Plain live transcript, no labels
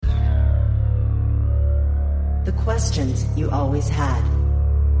The questions you always had.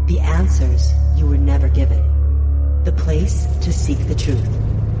 The answers you were never given. The place to seek the truth.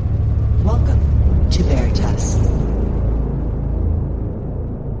 Welcome to Veritas.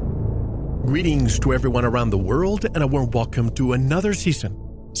 Greetings to everyone around the world, and a warm welcome to another season,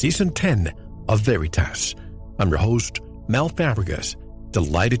 Season 10 of Veritas. I'm your host, Mel Fabregas,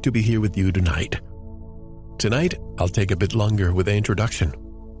 delighted to be here with you tonight. Tonight, I'll take a bit longer with the introduction,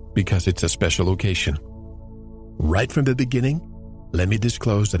 because it's a special occasion. Right from the beginning, let me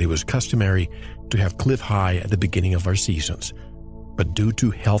disclose that it was customary to have Cliff High at the beginning of our seasons, but due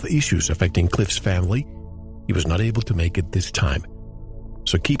to health issues affecting Cliff's family, he was not able to make it this time.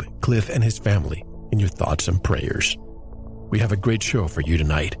 So keep Cliff and his family in your thoughts and prayers. We have a great show for you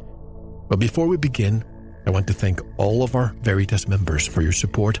tonight. But before we begin, I want to thank all of our Veritas members for your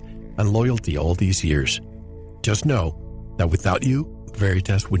support and loyalty all these years. Just know that without you,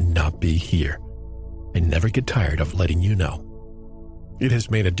 Veritas would not be here. I never get tired of letting you know. It has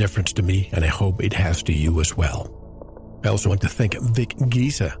made a difference to me, and I hope it has to you as well. I also want to thank Vic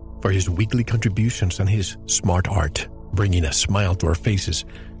Giza for his weekly contributions and his smart art, bringing a smile to our faces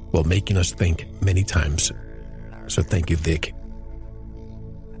while making us think many times. So thank you, Vic.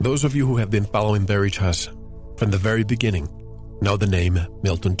 Those of you who have been following Veritas from the very beginning know the name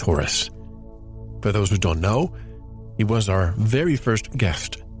Milton Torres. For those who don't know, he was our very first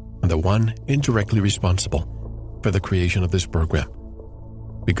guest and the one indirectly responsible for the creation of this program.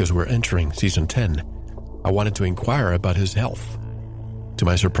 Because we're entering Season 10, I wanted to inquire about his health. To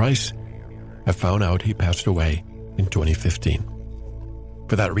my surprise, I found out he passed away in 2015.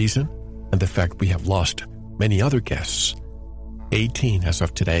 For that reason, and the fact we have lost many other guests, 18 as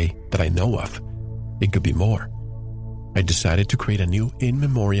of today that I know of, it could be more, I decided to create a new in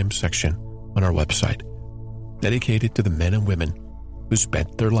memoriam section on our website, dedicated to the men and women who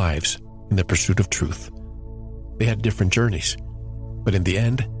spent their lives in the pursuit of truth. They had different journeys, but in the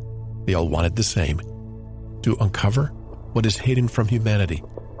end, they all wanted the same: to uncover what is hidden from humanity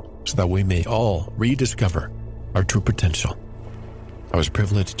so that we may all rediscover our true potential. I was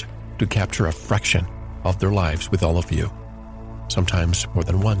privileged to capture a fraction of their lives with all of you, sometimes more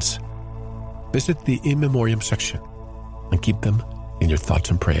than once. Visit the In Memoriam section and keep them in your thoughts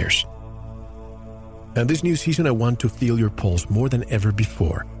and prayers. And this new season, I want to feel your pulse more than ever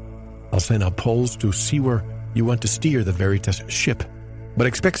before. I'll send out polls to see where you want to steer the Veritas ship, but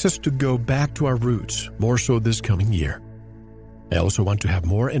expect us to go back to our roots more so this coming year. I also want to have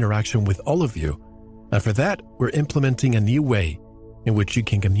more interaction with all of you, and for that, we're implementing a new way in which you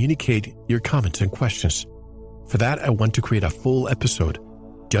can communicate your comments and questions. For that, I want to create a full episode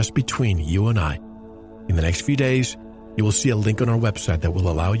just between you and I. In the next few days, you will see a link on our website that will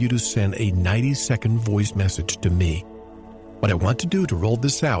allow you to send a 90-second voice message to me. What I want to do to roll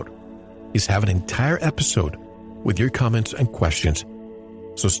this out is have an entire episode with your comments and questions.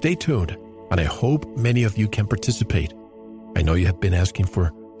 So stay tuned, and I hope many of you can participate. I know you have been asking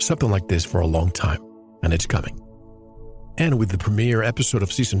for something like this for a long time, and it's coming. And with the premiere episode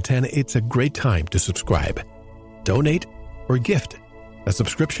of Season 10, it's a great time to subscribe, donate, or gift a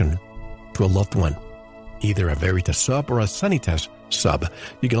subscription to a loved one, either a Veritas sub or a Sanitas sub.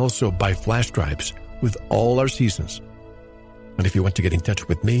 You can also buy flash drives with all our seasons. And if you want to get in touch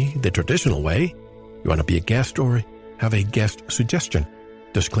with me the traditional way, you want to be a guest or have a guest suggestion,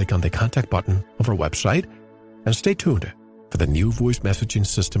 just click on the contact button of our website and stay tuned for the new voice messaging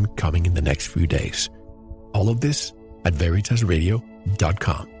system coming in the next few days. All of this at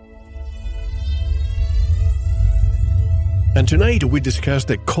veritasradio.com. And tonight we discuss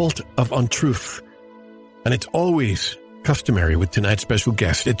the cult of Untruth. And it's always customary with tonight's special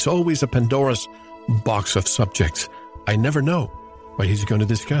guest. It's always a Pandora's box of subjects. I never know what he's going to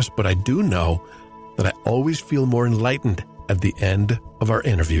discuss, but I do know that I always feel more enlightened at the end of our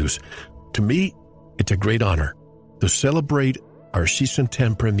interviews. To me, it's a great honor to celebrate our Season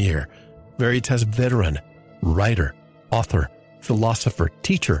 10 premiere, Veritas veteran, writer, author, philosopher,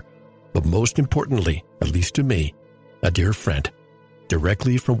 teacher, but most importantly, at least to me, a dear friend.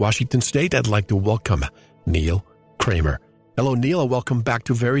 Directly from Washington State, I'd like to welcome Neil Kramer. Hello, Neil, and welcome back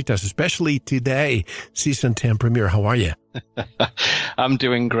to Veritas, especially today, Season 10 premiere. How are you? I'm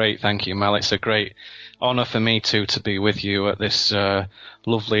doing great, thank you, Mel. It's a great honor for me to be with you at this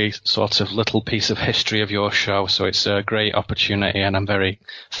lovely sort of little piece of history of your show. So it's a great opportunity, and I'm very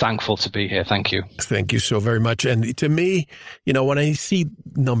thankful to be here. Thank you. Thank you so very much. And to me, you know, when I see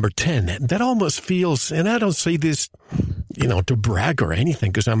number 10, that almost feels, and I don't say this, you know, to brag or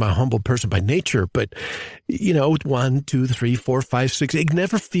anything, because I'm a humble person by nature, but, you know, 1, 2, 3, 4, 5, 6, it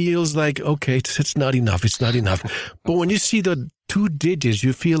never feels like, okay, it's not enough. It's not enough. But when you see the 2 digits,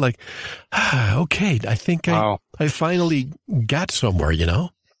 you feel like, okay, I think I finally got somewhere, you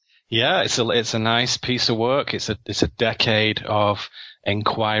know? Yeah, it's a nice piece of work. It's a decade of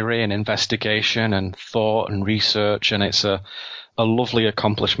inquiry and investigation and thought and research, and it's a lovely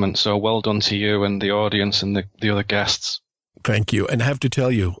accomplishment. So well done to you and the audience and the other guests. Thank you. And I have to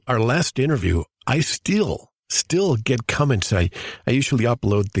tell you, our last interview, I still get comments. I usually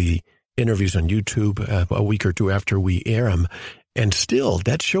upload the interviews on YouTube a week or two after we air them. And still,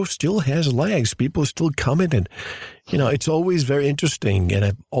 that show still has legs. People still comment. And, you know, it's always very interesting. And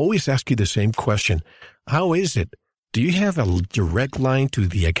I always ask you the same question. How is it? Do you have a direct line to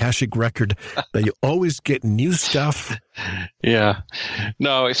the Akashic record that you always get new stuff? Yeah.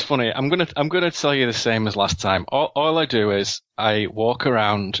 No, it's funny. I'm gonna tell you the same as last time. All I do is I walk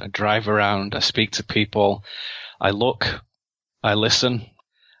around, I drive around, I speak to people, I look, I listen,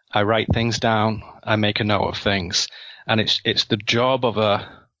 I write things down, I make a note of things. And it's the job of a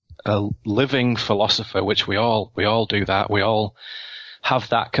living philosopher, which we all do that. We all have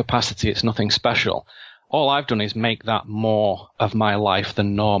that capacity. It's nothing special. All I've done is make that more of my life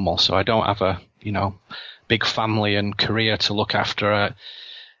than normal. So I don't have a, big family and career to look after.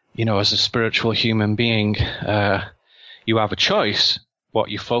 As a spiritual human being, you have a choice what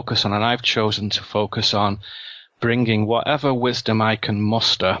you focus on. And I've chosen to focus on bringing whatever wisdom I can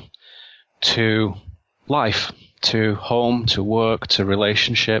muster to life, to home, to work, to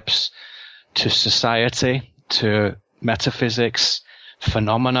relationships, to society, to metaphysics,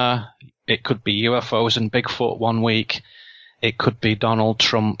 phenomena. It could be UFOs and Bigfoot one week. It could be Donald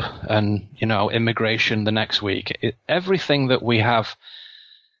Trump and, immigration the next week. Everything that we have,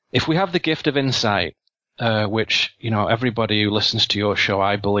 if we have the gift of insight, which, everybody who listens to your show,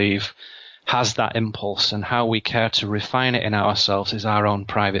 I believe, has that impulse, and how we care to refine it in ourselves is our own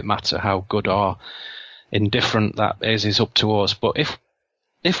private matter. How good or indifferent that is up to us. But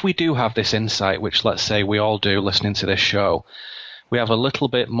if we do have this insight, which let's say we all do listening to this show, we have a little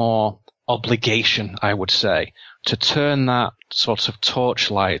bit more obligation, I would say, to turn that sort of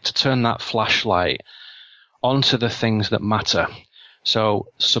torchlight, to turn that flashlight onto the things that matter. So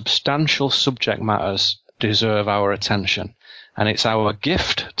substantial subject matters deserve our attention, and it's our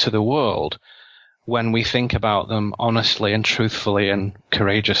gift to the world when we think about them honestly and truthfully and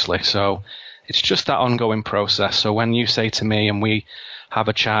courageously. So it's just that ongoing process. So when you say to me and we have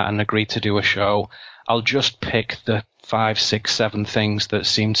a chat and agree to do a show, I'll just pick the 5, 6, 7 things that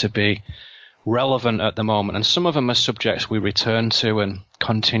seem to be relevant at the moment. And some of them are subjects we return to and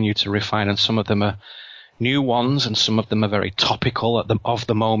continue to refine. And some of them are new ones, and some of them are very topical of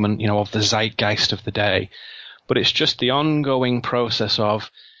the moment, of the zeitgeist of the day. But it's just the ongoing process of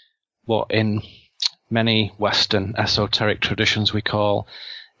what in many Western esoteric traditions we call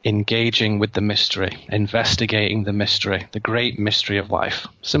engaging with the mystery, investigating the mystery, the great mystery of life.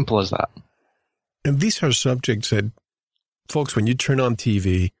 Simple as that. And these are subjects that, folks, when you turn on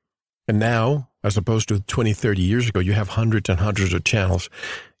TV, and now, as opposed to 20, 30 years ago, you have hundreds and hundreds of channels,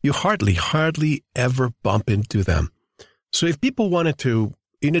 you hardly ever bump into them. So if people wanted to,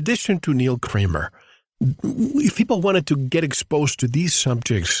 in addition to Neil Kramer, if people wanted to get exposed to these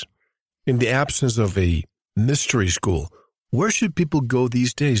subjects in the absence of a mystery school, where should people go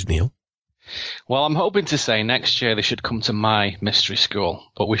these days, Neil? Well, I'm hoping to say next year they should come to my mystery school,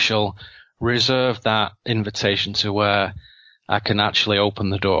 but we shall reserve that invitation to where I can actually open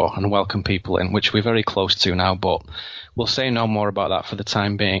the door and welcome people in, which we're very close to now, but we'll say no more about that for the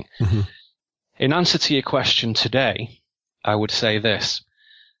time being. Mm-hmm. In answer to your question today, I would say this.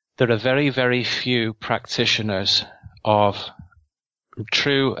 There are very, very few practitioners of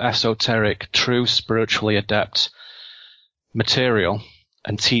true esoteric, true spiritually adept material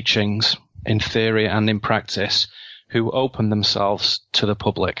and teachings in theory and in practice who open themselves to the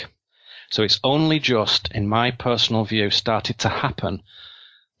public. So it's only just, in my personal view, started to happen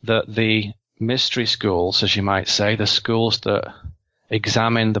that the mystery schools, as you might say, the schools that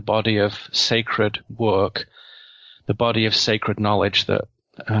examine the body of sacred work, the body of sacred knowledge that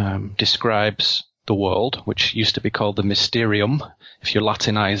describes the world, which used to be called the mysterium, if you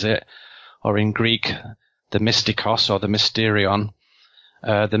Latinize it, or in Greek, the mystikos or the mysterion,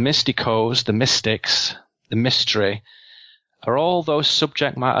 the mystikos, the mystics, the mystery, are all those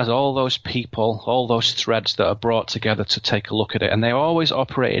subject matters, all those people, all those threads that are brought together to take a look at it. And they always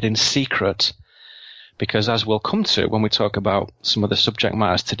operated in secret because, as we'll come to when we talk about some of the subject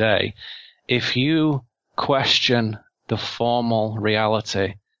matters today, if you question the formal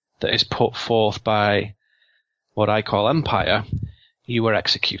reality that is put forth by what I call empire, you were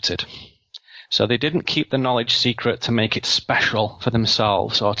executed. So they didn't keep the knowledge secret to make it special for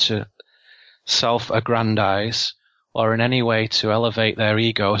themselves or to self-aggrandize or in any way to elevate their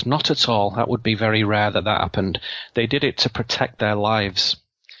egos. Not at all. That would be very rare that happened. They did it to protect their lives.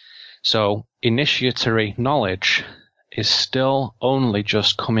 So initiatory knowledge is still only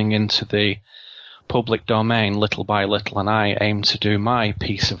just coming into the public domain little by little, and I aim to do my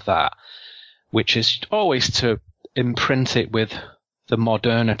piece of that, which is always to imprint it with the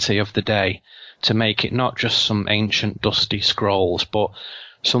modernity of the day, to make it not just some ancient dusty scrolls, but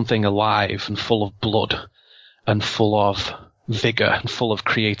something alive and full of blood and full of vigor and full of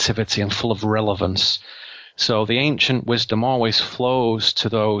creativity and full of relevance. So the ancient wisdom always flows to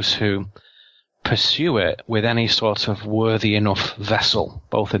those who pursue it with any sort of worthy enough vessel,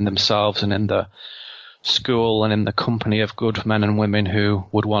 both in themselves and in the school and in the company of good men and women who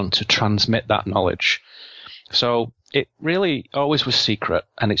would want to transmit that knowledge. So it really always was secret,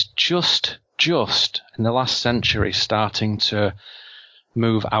 and it's just in the last century starting to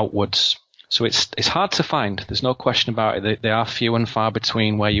move outwards. So it's hard to find. There's no question about it. They are few and far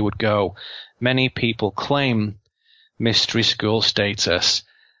between where you would go. Many people claim mystery school status,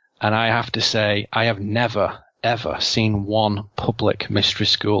 and I have to say I have never, ever seen one public mystery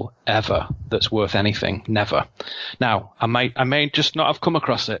school ever that's worth anything. Never. Now, I may just not have come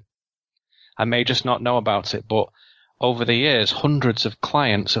across it. I may just not know about it, but over the years, hundreds of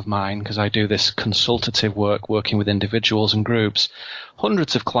clients of mine, because I do this consultative work working with individuals and groups,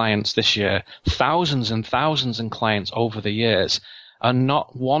 hundreds of clients this year, thousands and thousands of clients over the years, and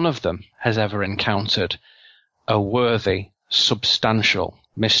not one of them has ever encountered a worthy, substantial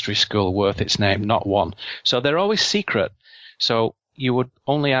mystery school worth its name. Not one. So they're always secret. So you would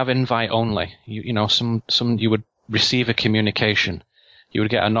only have invite only. You know, some you would receive a communication. You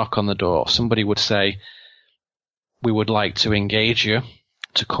would get a knock on the door. Somebody would say, we would like to engage you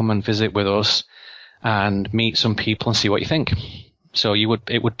to come and visit with us and meet some people and see what you think. So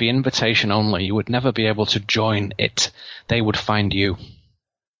it would be invitation only. You would never be able to join it. They would find you.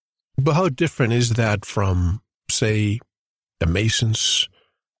 But how different is that from, say, the Masons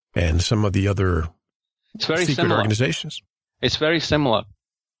and some of the other secret organizations? It's very similar.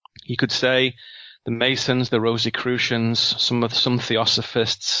 You could say the Masons, the Rosicrucians, some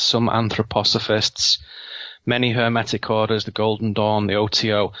Theosophists, some Anthroposophists, many Hermetic orders, the Golden Dawn, the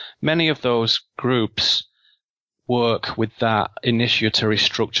OTO, many of those groups work with that initiatory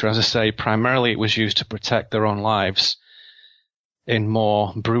structure. As I say, primarily it was used to protect their own lives in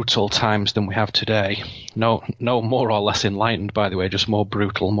more brutal times than we have today. No more or less enlightened, by the way, just more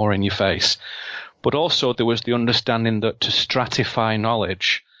brutal, more in your face. But also there was the understanding that to stratify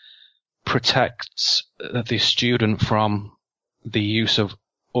knowledge protects the student from the use of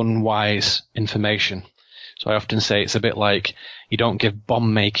unwise information. So I often say it's a bit like you don't give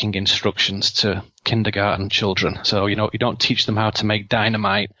bomb-making instructions to kindergarten children. So, you don't teach them how to make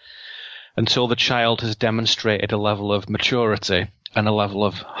dynamite until the child has demonstrated a level of maturity and a level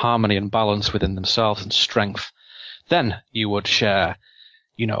of harmony and balance within themselves and strength. Then you would share,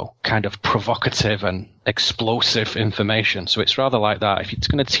 kind of provocative and explosive information. So it's rather like that. If you're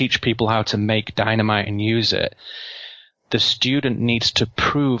going to teach people how to make dynamite and use it, the student needs to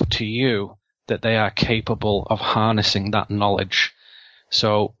prove to you that they are capable of harnessing that knowledge.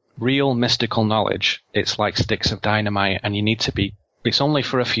 So real mystical knowledge, it's like sticks of dynamite, and it's only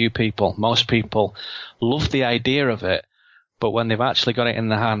for a few people. Most people love the idea of it, but when they've actually got it in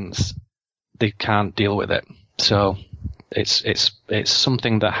their hands, they can't deal with it. So it's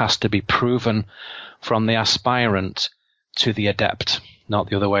something that has to be proven from the aspirant to the adept, not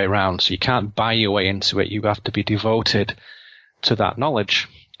the other way around. So you can't buy your way into it. You have to be devoted to that knowledge.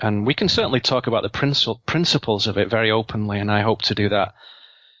 And we can certainly talk about the principles of it very openly, and I hope to do that,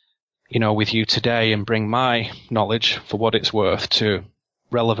 with you today and bring my knowledge for what it's worth to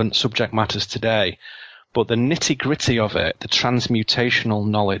relevant subject matters today. But the nitty-gritty of it, the transmutational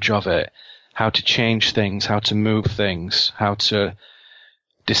knowledge of it, how to change things, how to move things, how to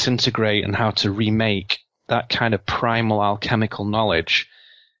disintegrate and how to remake, that kind of primal alchemical knowledge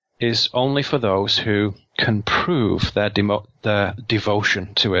is only for those who can prove their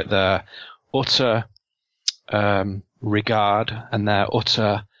devotion to it, their utter regard and their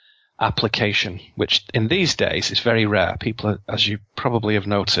utter application, which in these days is very rare. People, as you probably have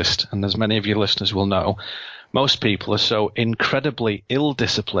noticed, and as many of your listeners will know, most people are so incredibly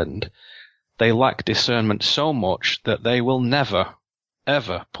ill-disciplined, they lack discernment so much that they will never,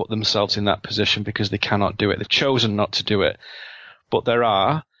 ever put themselves in that position because they cannot do it. They've chosen not to do it. But there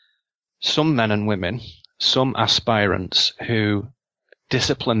are some men and women, some aspirants who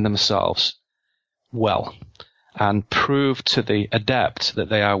discipline themselves well and prove to the adept that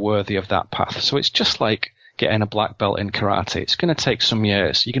they are worthy of that path. So it's just like getting a black belt in karate. It's going to take some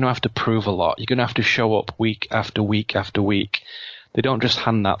years. You're going to have to prove a lot. You're going to have to show up week after week after week. They don't just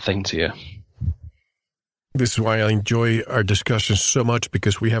hand that thing to you. This is why I enjoy our discussions so much,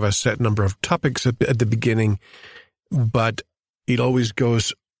 because we have a set number of topics at the beginning, but it always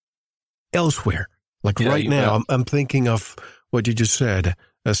goes elsewhere. Like right now, I'm thinking of what you just said,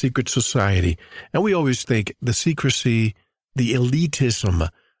 a secret society. And we always think the secrecy, the elitism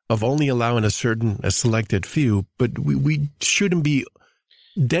of only allowing a selected few, but we shouldn't be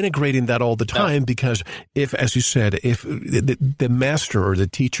denigrating that all the time, because if, as you said, if the master or the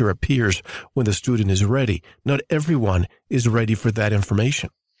teacher appears when the student is ready, not everyone is ready for that information.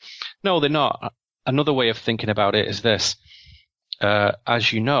 No, they're not. Another way of thinking about it is this.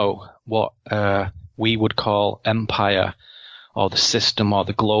 As you know, what we would call empire, or the system, or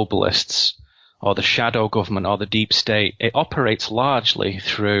the globalists, or the shadow government, or the deep state, it operates largely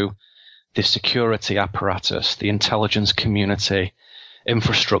through the security apparatus, the intelligence community,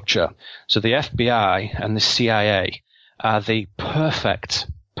 infrastructure. So the FBI and the CIA are the perfect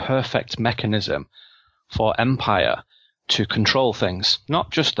mechanism for empire to control things.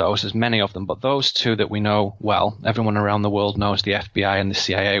 Not just those, there's many of them, but those two that we know well. Everyone around the world knows the FBI and the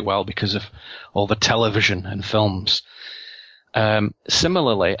CIA well because of all the television and films.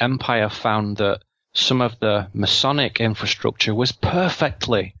 Similarly, empire found that some of the Masonic infrastructure was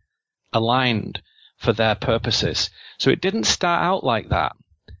perfectly aligned for their purposes. So it didn't start out like that.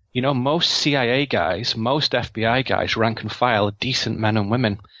 You know, most CIA guys, most FBI guys, rank and file, are decent men and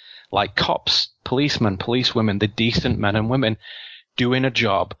women, like cops, policemen, policewomen. They're decent men and women doing a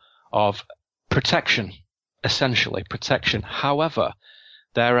job of protection, essentially protection. However,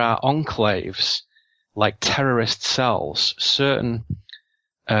 there are enclaves like terrorist cells, certain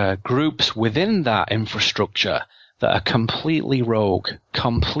groups within that infrastructure that are completely rogue,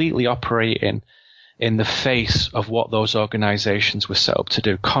 completely operating in the face of what those organizations were set up to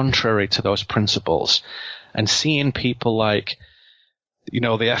do, contrary to those principles. And seeing people like, you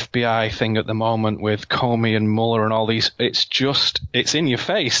know, the FBI thing at the moment with Comey and Mueller and all these, it's in your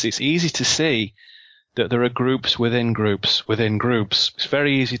face. It's easy to see that there are groups within groups within groups. It's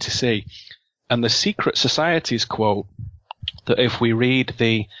very easy to see. And the secret societies quote that if we read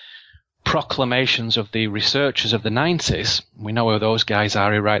the proclamations of the researchers of the 90s, we know who those guys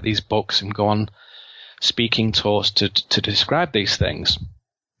are who write these books and go on speaking tours to describe these things.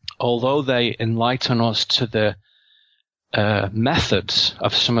 Although they enlighten us to the methods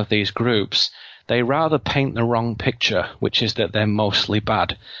of some of these groups, they rather paint the wrong picture, which is that they're mostly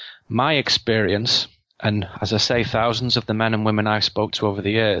bad. My experience, and as I say, thousands of the men and women I've spoke to over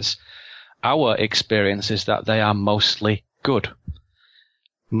the years, our experience is that they are mostly good.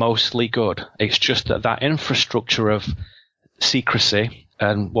 Mostly good. It's just that infrastructure of secrecy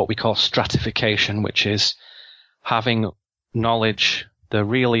and what we call stratification, which is having knowledge, the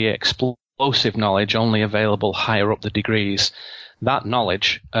really explosive knowledge only available higher up the degrees, that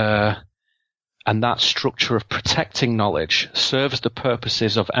knowledge and that structure of protecting knowledge serves the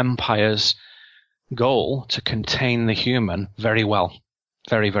purposes of empire's goal to contain the human very well.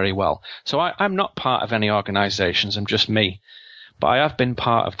 Very, very well. So I'm not part of any organizations. I'm just me. But I have been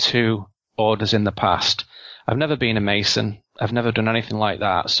part of 2 orders in the past. I've never been a Mason. I've never done anything like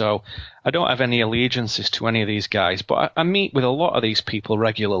that. So I don't have any allegiances to any of these guys. But I meet with a lot of these people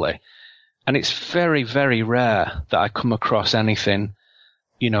regularly. And it's very, very rare that I come across anything,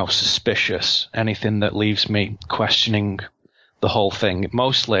 you know, suspicious, anything that leaves me questioning the whole thing.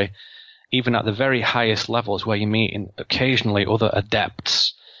 Mostly, even at the very highest levels where you meet occasionally other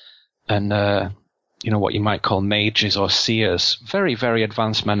adepts and, you know, what you might call mages or seers, very, very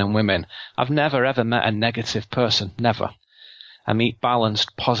advanced men and women. I've never, ever met a negative person. Never. I meet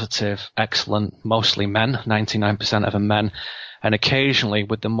balanced, positive, excellent, mostly men, 99% of them men, and occasionally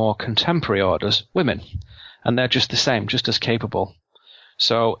with the more contemporary orders, women. And they're just the same, just as capable.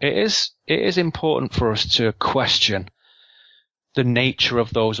 So it is important for us to question the nature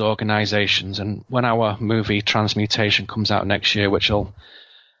of those organizations. And when our movie Transmutation comes out next year, which I'll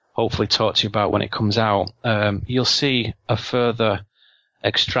hopefully talk to you about when it comes out, you'll see a further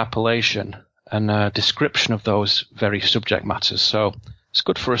extrapolation and a description of those very subject matters. So it's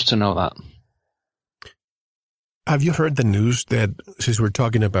good for us to know that. Have you heard the news that, since we're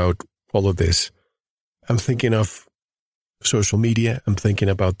talking about all of this, I'm thinking of social media. I'm thinking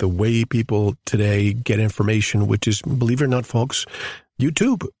about the way people today get information, which is, believe it or not, folks,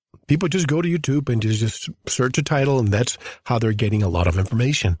 YouTube. People just go to YouTube and just search a title, and that's how they're getting a lot of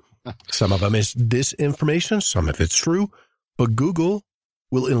information. Some of them is disinformation, some of it's true, but Google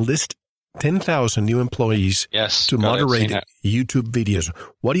will enlist 10,000 new employees to moderate YouTube videos.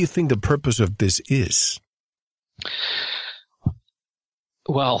 What do you think the purpose of this is?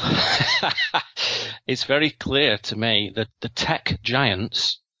 Well, it's very clear to me that the tech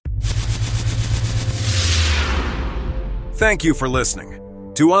giants... Thank you for listening.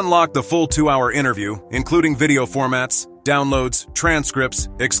 To unlock the full 2-hour interview, including video formats, downloads, transcripts,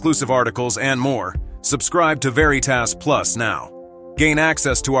 exclusive articles, and more, subscribe to Veritas Plus now. Gain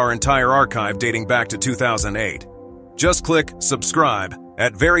access to our entire archive dating back to 2008. Just click subscribe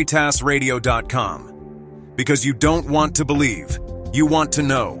at veritasradio.com. Because you don't want to believe, you want to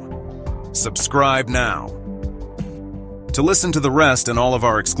know. Subscribe now. To listen to the rest and all of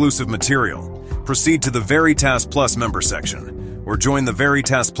our exclusive material, proceed to the Veritas Plus member section or join the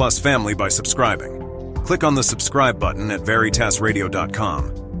Veritas Plus family by subscribing. Click on the subscribe button at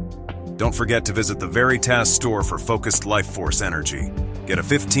veritasradio.com. Don't forget to visit the Veritas store for focused life force energy. Get a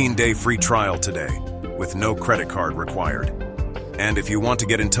 15-day free trial today with no credit card required. And if you want to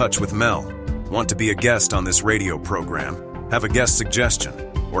get in touch with Mel, want to be a guest on this radio program, have a guest suggestion,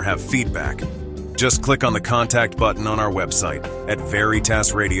 or have feedback, just click on the contact button on our website at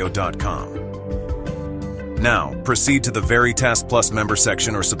veritasradio.com. Now, proceed to the Veritas Plus member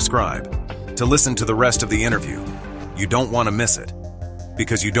section or subscribe to listen to the rest of the interview. You don't want to miss it.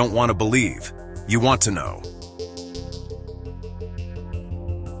 Because you don't want to believe, you want to know.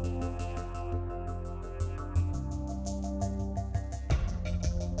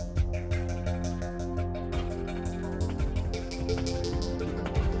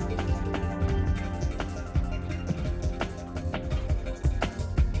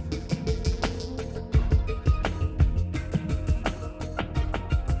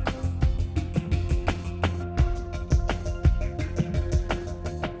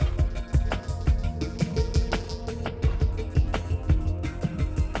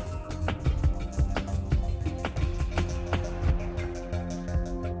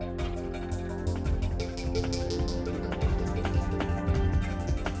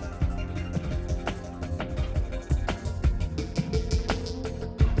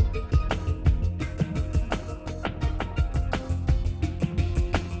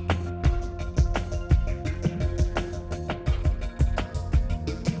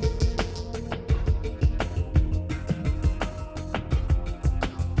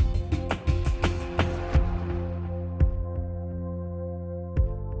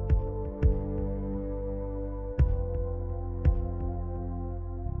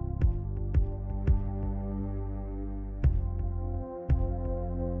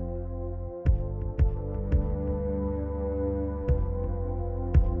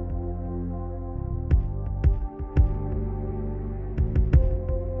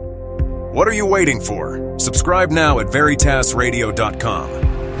 What are you waiting for? Subscribe now at veritasradio.com.